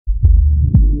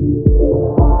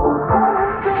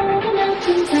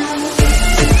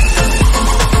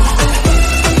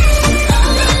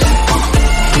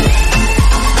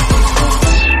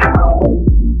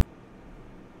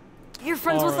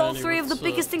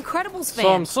Incredibles fan.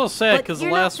 So I'm so sad because the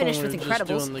last one we with were just Incredibles.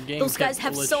 doing the game. Those guys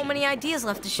kept have so glitching. many ideas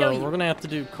left to So show you. we're gonna have to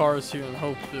do Cars here and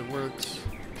hope it works.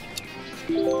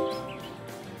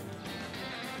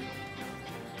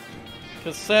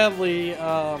 Because sadly,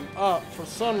 for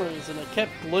some reason, it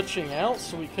kept glitching out,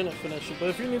 so we couldn't finish it. But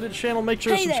if you're new to the channel, make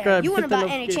sure to subscribe. Hey there, you hit wouldn't the by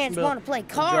any notification chance bell, want to play and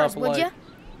Cars, drop a would ya? like.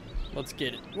 Let's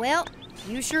get it. Well,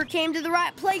 you sure came to the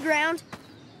right playground.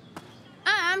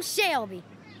 I'm Shelby,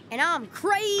 and I'm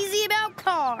crazy about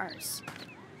cars.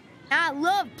 I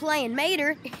love playing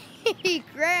Mater. He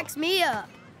cracks me up.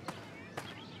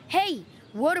 Hey,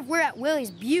 what if we're at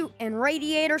Willie's Butte in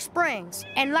Radiator Springs,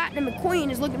 and Lightning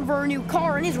McQueen is looking for a new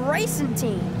car in his racing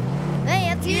team?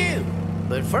 That's You!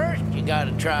 But first, you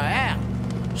gotta try out.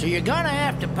 So you're gonna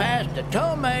have to pass the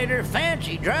Tomater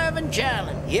Fancy Driving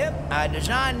Challenge. Yep, I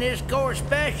designed this course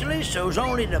specially so's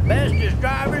only the bestest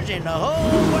drivers in the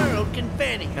whole world can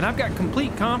finish. And I've got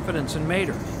complete confidence in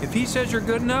Mater. If he says you're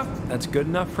good enough, that's good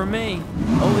enough for me.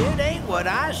 Oh, it ain't what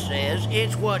I says,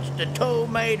 it's what the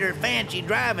Tomater Fancy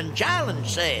Driving Challenge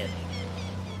says.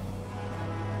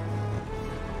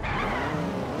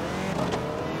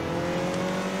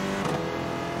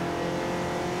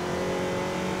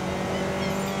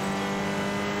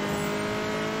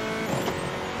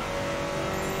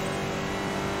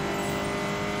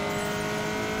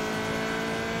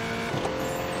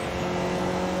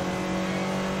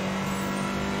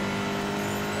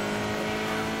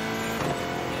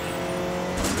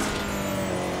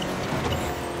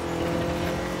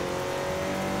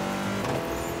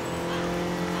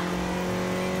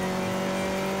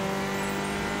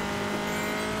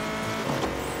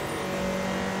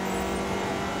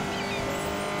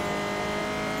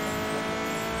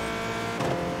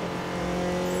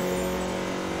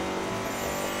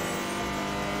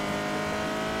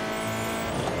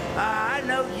 I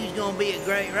know you's gonna be a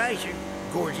great racer.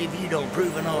 Of course, if you don't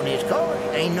prove it on this course,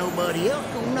 ain't nobody else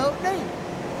gonna know that.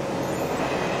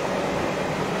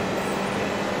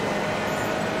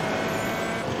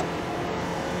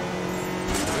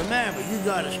 Remember, you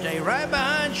gotta stay right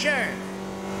behind Sheriff.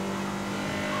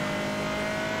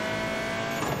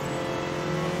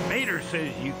 Mater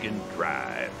says you can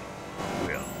drive.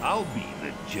 Well, I'll be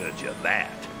the judge of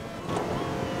that.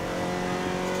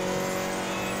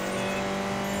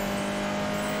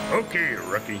 Okay,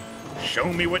 rookie.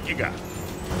 Show me what you got.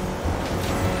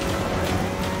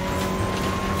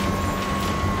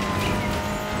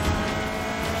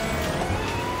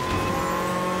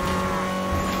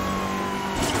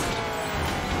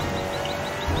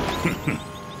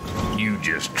 You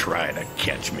just try to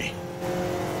catch me.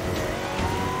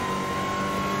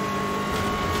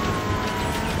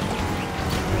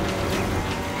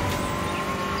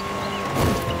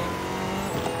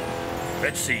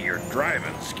 Let's see your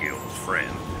driving skills, friend.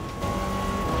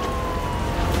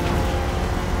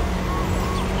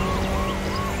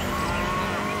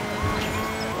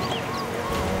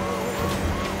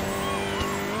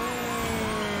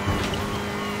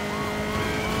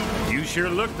 You sure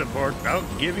look the part, I'll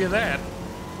give you that.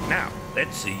 Now,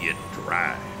 let's see you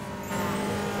drive.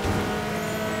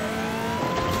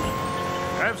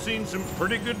 I've seen some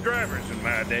pretty good drivers in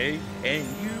my day, and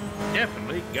you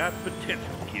definitely got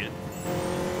potential, kid.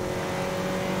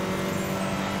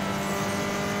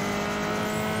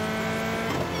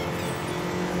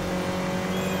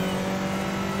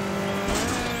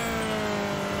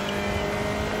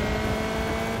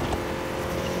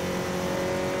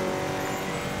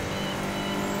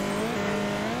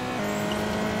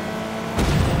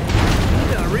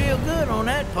 You got real good on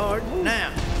that part.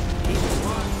 Now, keep a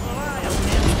watchful eye on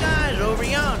them skies over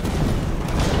yonder.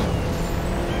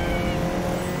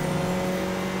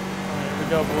 Here we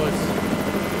go, boys.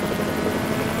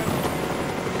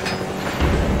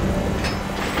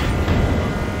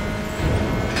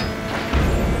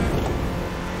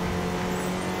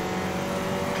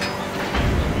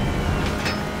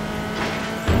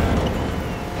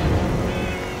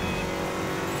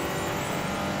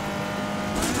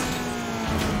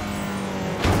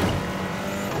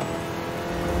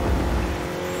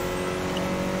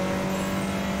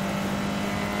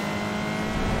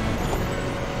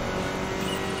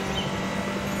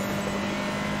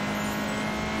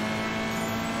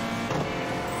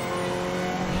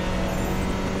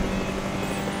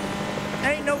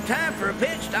 Ain't no time for a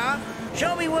pit stop.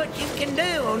 Show me what you can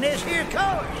do on this here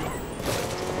course.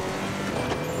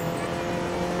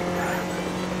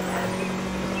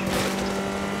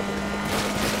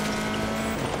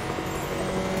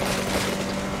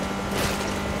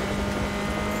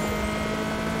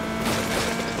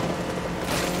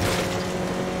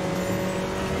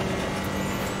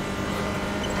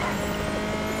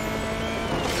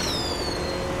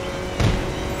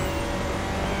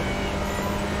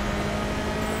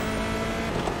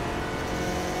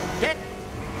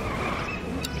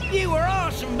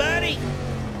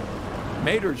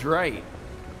 Mater's right.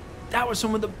 That was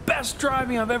some of the best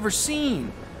driving I've ever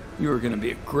seen. You are going to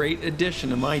be a great addition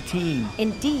to my team.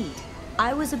 Indeed.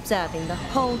 I was observing the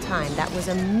whole time. That was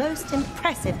a most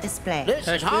impressive display. This is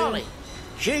Heck yeah. Holly.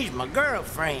 She's my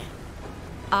girlfriend.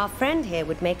 Our friend here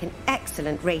would make an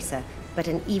excellent racer, but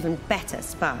an even better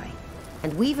spy.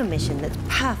 And we've a mission that's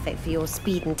perfect for your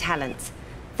speed and talents.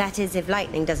 That is, if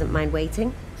Lightning doesn't mind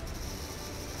waiting.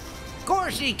 Of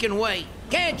course he can wait.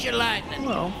 Can't you, Lightning?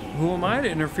 Well, who am I to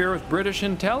interfere with British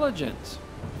intelligence?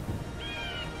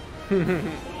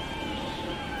 Them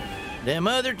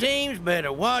other teams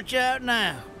better watch out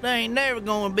now. They ain't never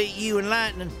gonna beat you and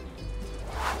Lightning.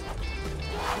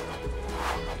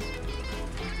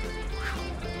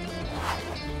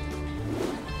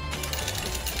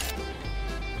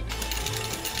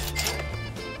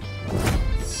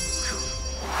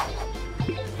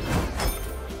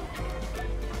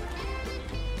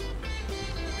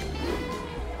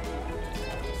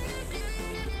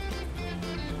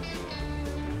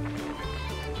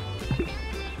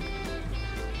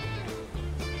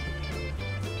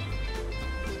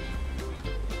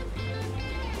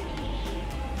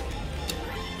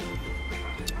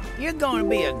 You're gonna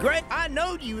be a great... I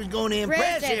knowed you was gonna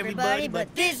impress everybody,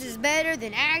 but this is better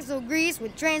than axle grease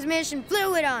with transmission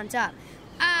fluid on top.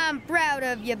 I'm proud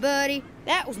of you, buddy.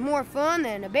 That was more fun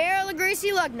than a barrel of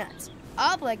greasy lug nuts.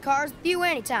 I'll play cars with you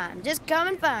anytime. Just come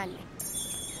and find me.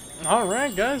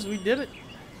 Alright, guys, we did it.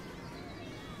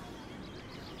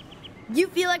 You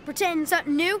feel like pretending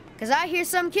something new? Because I hear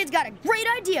some kid's got a great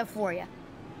idea for you.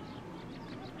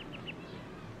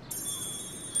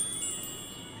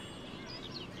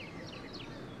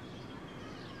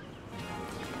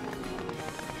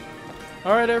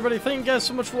 Alright, everybody, thank you guys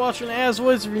so much for watching. As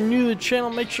always, if you're new to the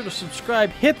channel, make sure to subscribe,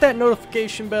 hit that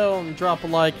notification bell, and drop a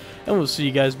like. And we'll see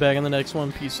you guys back in the next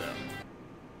one. Peace out.